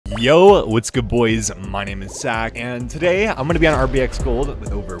Yo, what's good, boys? My name is Zach, and today I'm going to be on RbxGold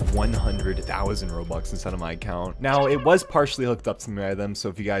with over 100,000 Robux inside of my account. Now, it was partially hooked up to my item, so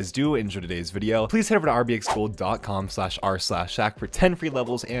if you guys do enjoy today's video, please head over to rbxgold.com/r/Zach for 10 free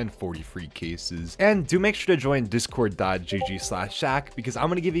levels and 40 free cases. And do make sure to join discord.gg/Zach because I'm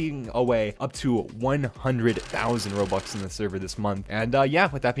going to be giving away up to 100,000 Robux in the server this month. And yeah,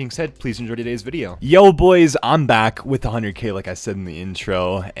 with that being said, please enjoy today's video. Yo, boys, I'm back with 100k like I said in the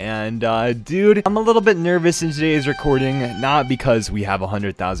intro. And dude, I'm a little bit nervous in today's recording, not because we have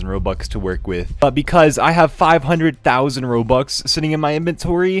 100,000 Robux to work with, but because I have 500,000 Robux sitting in my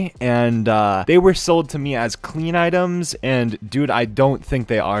inventory, and they were sold to me as clean items. And dude, I don't think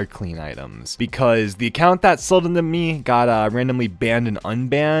they are clean items because the account that sold them to me got randomly banned and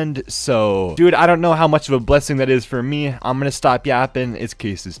unbanned. So dude, I don't know how much of a blessing that is for me. I'm gonna stop yapping. It's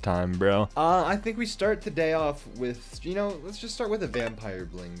cases time, bro. I think we start today off with, you know, let's just start with a vampire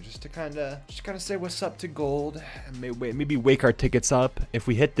bling, just to kind of say what's up to gold, and maybe wake our tickets up. If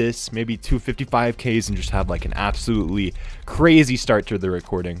we hit this, maybe 255Ks and just have like an absolutely crazy start to the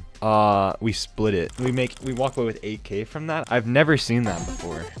recording. We split it. We walk away with 8k from that. I've never seen that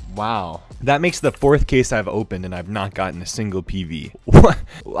before. Wow. That makes the 4th case I've opened and I've not gotten a single PV. What?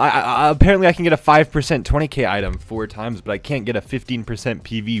 Apparently I can get a 5% 20k item 4 times, but I can't get a 15%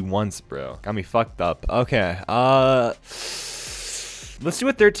 PV once, bro. Got me fucked up. Okay. Let's do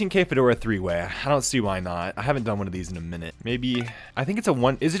a 13k Fedora 3-way. I don't see why not. I haven't done one of these in a minute. Maybe, I think it's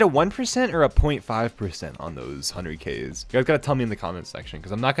a is it a 1% or a 0.5% on those 100Ks? You guys gotta tell me in the comment section,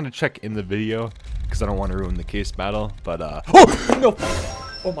 because I'm not gonna check in the video, because I don't want to ruin the case battle, but, oh, no!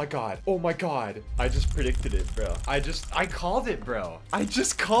 Oh my god. Oh my god. I just predicted it, bro. I called it, bro. I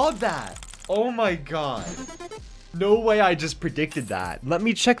just called that. Oh my god. No way I just predicted that. Let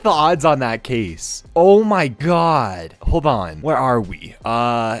me check the odds on that case. Oh my god. Hold on. Where are we?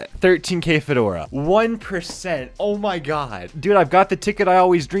 13k Fedora. 1%. Oh my god. Dude, I've got the ticket I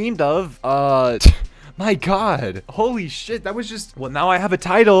always dreamed of. My god. Holy shit. That was just... Well, now I have a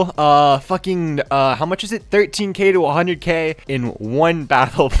title. How much is it? 13k to 100k in one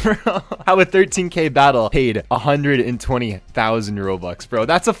battle, bro. How a 13k battle paid 120,000 Robux, bro.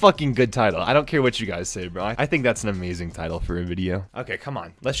 That's a fucking good title. I don't care what you guys say, bro. I think that's an amazing title for a video. Okay, come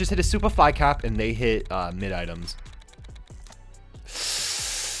on. Let's just hit a super fi cap and they hit mid items.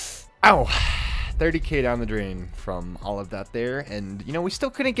 Ow. 30k down the drain from all of that there, and you know, we still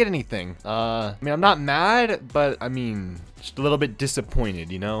couldn't get anything. I mean, I'm not mad, but I mean, just a little bit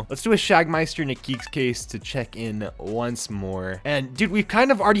disappointed, you know? Let's do a Shagmeister and a Keeks case to check in once more. And dude, we've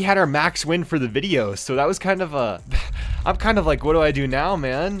kind of already had our max win for the video, so that was kind of a I'm kind of like, what do I do now,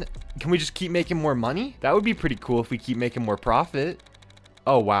 man? Can we just keep making more money? That would be pretty cool if we keep making more profit.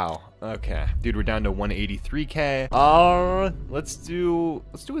 Oh wow. Okay, dude, we're down to 183k. Let's do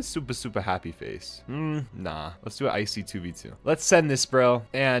a super happy face. Nah, let's do an icy 2v2. Let's send this, bro.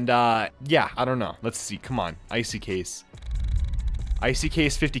 And yeah, I don't know. Let's see. Come on, icy case. Icy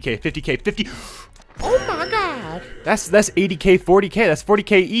case, 50k, 50k, 50. Oh my god. That's 80k, 40k. That's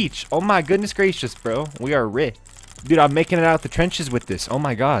 40k each. Oh my goodness gracious, bro. We are rich. Dude, I'm making it out the trenches with this. Oh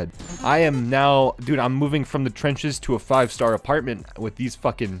my god. I am now, dude, I'm moving from the trenches to a 5-star apartment with these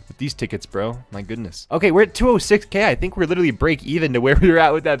tickets, bro. My goodness. Okay, we're at 206k. I think we're literally break even to where we were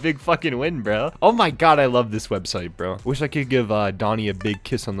at with that big fucking win, bro. Oh my god, I love this website, bro. Wish I could give Donnie a big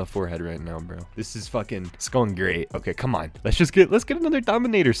kiss on the forehead right now, bro. This is fucking, it's going great. Okay, come on. Let's get another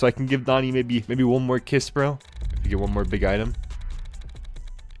Dominator so I can give Donnie maybe one more kiss, bro. If you get one more big item.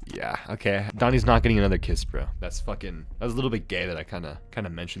 Yeah, okay. Donnie's not getting another kiss, bro. That was a little bit gay that I kind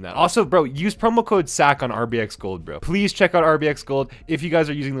of mentioned that. Also, bro, use promo code SAC on RbxGold, bro. Please check out RbxGold if you guys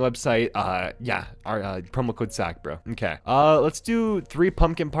are using the website. Yeah, our promo code SAC, bro. Okay. Let's do 3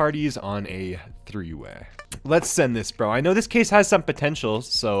 pumpkin parties on a 3-way. Let's send this, bro. I know this case has some potential,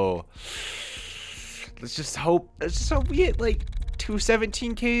 so let's just hope we hit like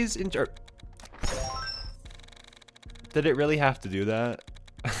 217Ks in. Did it really have to do that?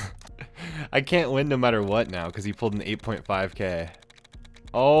 I can't win no matter what now because he pulled an 8.5k.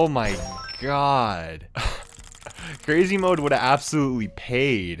 Oh my god. Crazy mode would have absolutely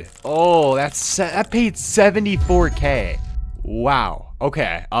paid. Oh, that paid 74k. Wow.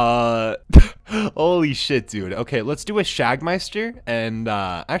 Okay. Holy shit, dude. Okay, let's do a Shagmeister and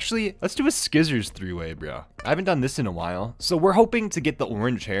actually, let's do a Skizzers 3-way, bro. I haven't done this in a while. So we're hoping to get the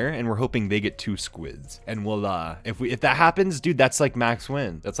orange hair and we're hoping they get 2 squids. And we'll if that happens, dude, that's like max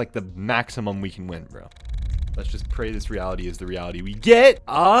win. That's like the maximum we can win, bro. Let's just pray this reality is the reality we get.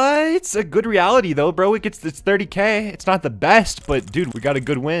 It's a good reality though, bro. It's 30k. It's not the best, but dude, we got a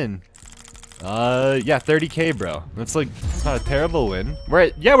good win. Yeah, 30K, bro. That's like, it's not a terrible win.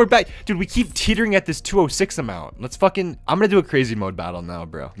 Yeah, we're back. Dude, we keep teetering at this 206 amount. Let's fucking, I'm gonna do a crazy mode battle now,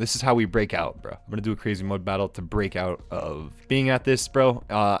 bro. This is how we break out, bro. I'm gonna do a crazy mode battle to break out of being at this, bro.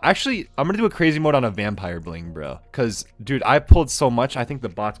 Actually, I'm gonna do a crazy mode on a vampire bling, bro. Cause, dude, I pulled so much, I think the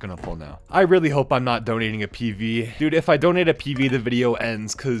bot's gonna pull now. I really hope I'm not donating a PV. Dude, if I donate a PV, the video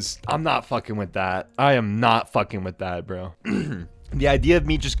ends, cause I'm not fucking with that. I am not fucking with that, bro. The idea of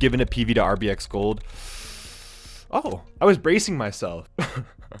me just giving a PV to RbxGold. Oh, I was bracing myself.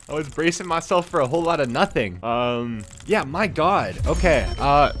 I was bracing myself for a whole lot of nothing. Yeah, my God. Okay,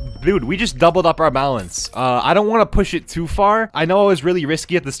 dude, we just doubled up our balance. I don't want to push it too far. I know it was really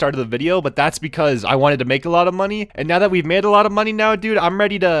risky at the start of the video, but that's because I wanted to make a lot of money. And now that we've made a lot of money now, dude, I'm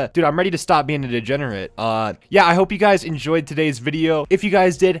ready to stop being a degenerate. Yeah, I hope you guys enjoyed today's video. If you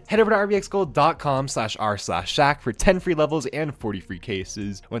guys did, head over to rbxgold.com/r/shack for 10 free levels and 40 free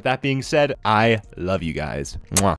cases. With that being said, I love you guys. Mwah.